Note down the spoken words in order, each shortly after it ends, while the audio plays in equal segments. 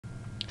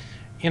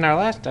In our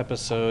last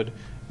episode,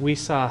 we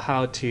saw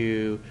how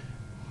to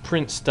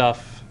print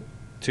stuff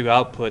to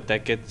output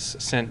that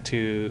gets sent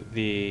to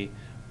the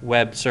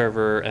web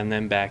server and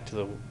then back to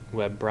the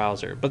web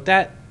browser. But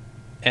that,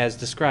 as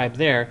described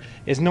there,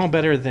 is no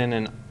better than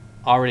an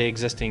already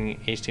existing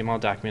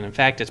HTML document. In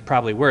fact, it's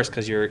probably worse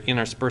because you're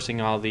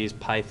interspersing all these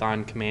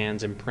Python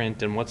commands and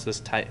print and what's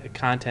this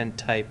content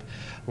type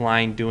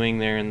line doing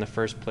there in the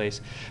first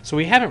place. So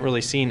we haven't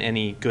really seen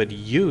any good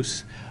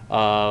use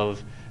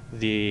of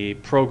the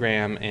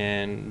program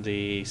and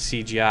the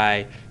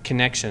CGI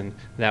connection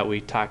that we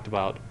talked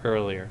about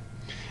earlier.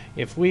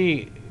 If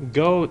we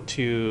go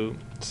to,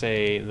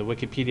 say, the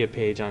Wikipedia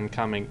page on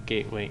Common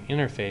Gateway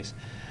Interface,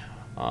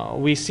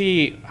 we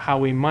see how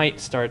we might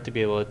start to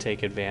be able to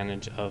take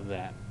advantage of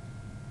that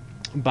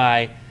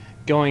by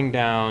going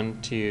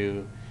down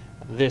to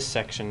this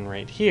section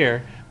right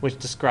here, which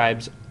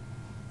describes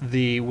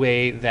the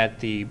way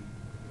that the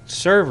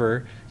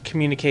server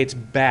communicates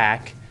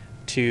back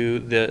to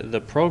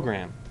the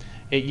program.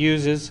 It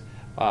uses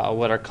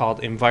what are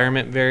called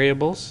environment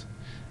variables,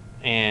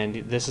 and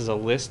this is a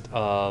list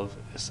of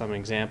some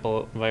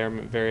example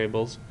environment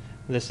variables.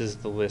 This is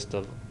the list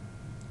of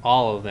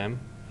all of them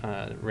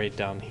right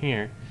down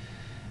here.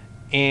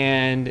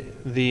 And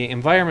the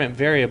environment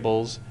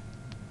variables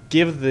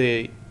give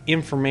the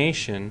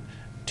information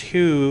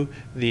to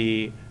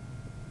the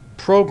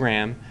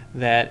program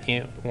that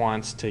it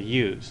wants to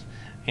use.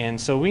 And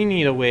so we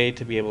need a way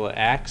to be able to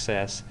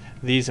access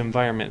these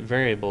environment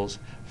variables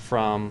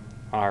from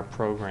our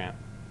program.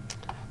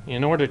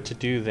 In order to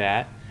do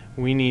that,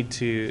 we need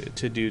to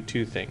do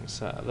two things.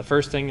 The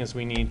first thing is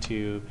we need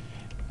to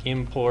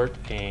import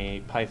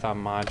a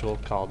Python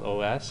module called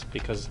OS,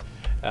 because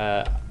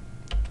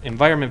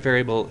environment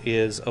variable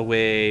is a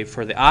way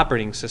for the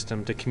operating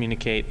system to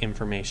communicate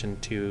information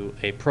to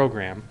a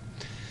program,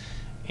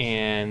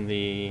 and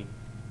the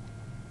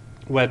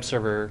web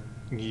server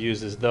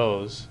uses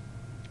those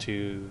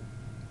to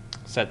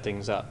set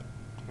things up.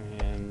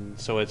 And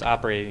so it's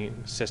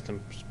operating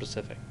system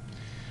specific.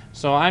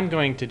 So I'm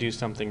going to do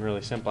something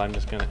really simple. I'm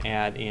just going to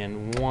add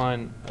in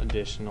one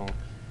additional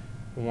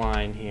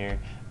line here.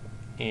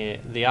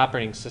 The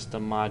operating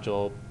system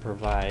module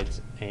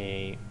provides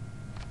a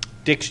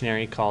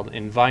dictionary called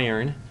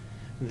environ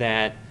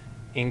that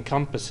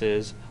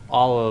encompasses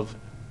all of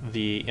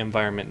the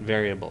environment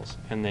variables,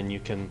 and then you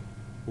can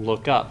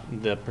look up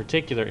the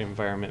particular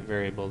environment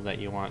variable that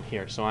you want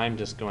here. So I'm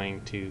just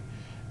going to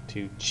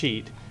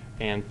cheat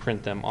and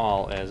print them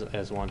all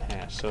as one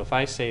hash. So if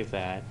I save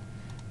that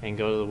and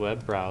go to the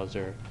web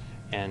browser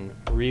and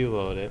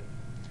reload it,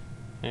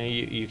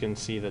 you can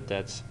see that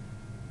that's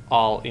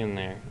all in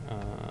there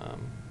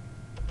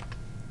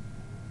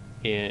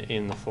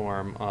in the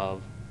form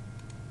of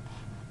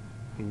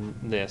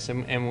this.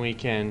 And we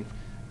can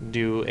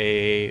do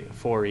a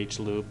for each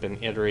loop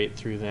and iterate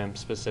through them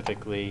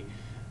specifically.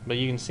 But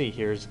you can see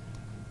here's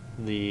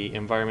the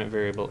environment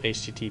variable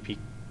HTTP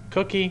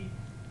cookie,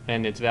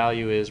 and its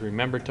value is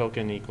remember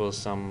token equals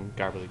some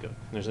gobbledygook.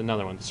 There's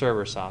another one,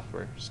 server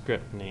software,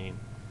 script name,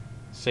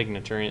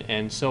 signature,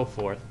 and so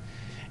forth.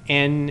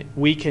 And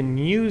we can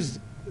use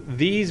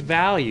these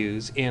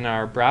values in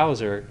our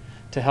browser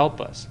to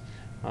help us.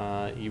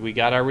 We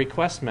got our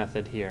request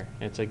method here.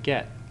 It's a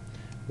get.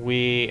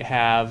 We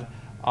have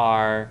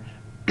our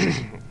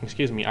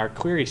excuse me, our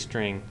query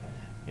string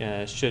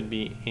should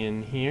be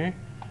in here.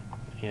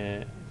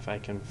 If I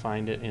can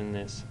find it in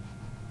this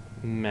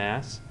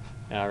mass.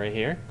 Right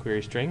here,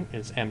 query string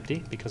is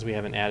empty because we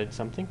haven't added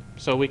something.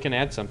 So we can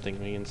add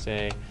something. We can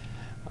say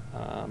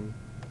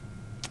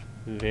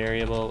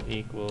variable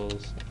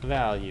equals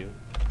value.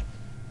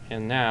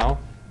 And now,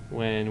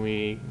 when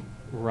we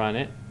run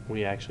it,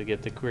 we actually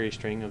get the query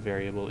string of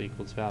variable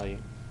equals value.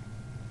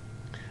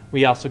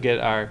 We also get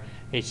our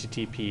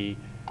HTTP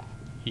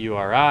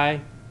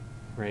URI,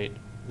 right?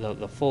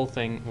 The full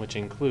thing, which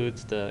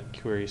includes the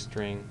query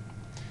string.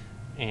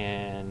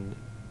 And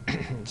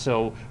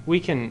so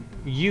we can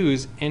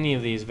use any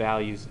of these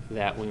values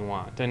that we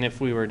want. And if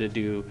we were to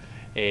do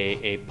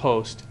a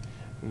post,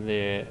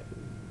 we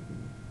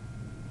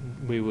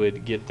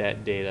would get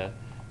that data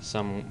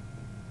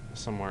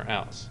somewhere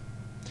else.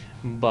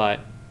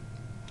 But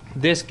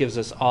this gives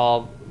us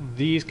all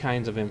these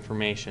kinds of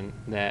information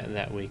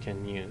that we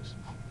can use.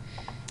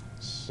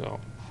 So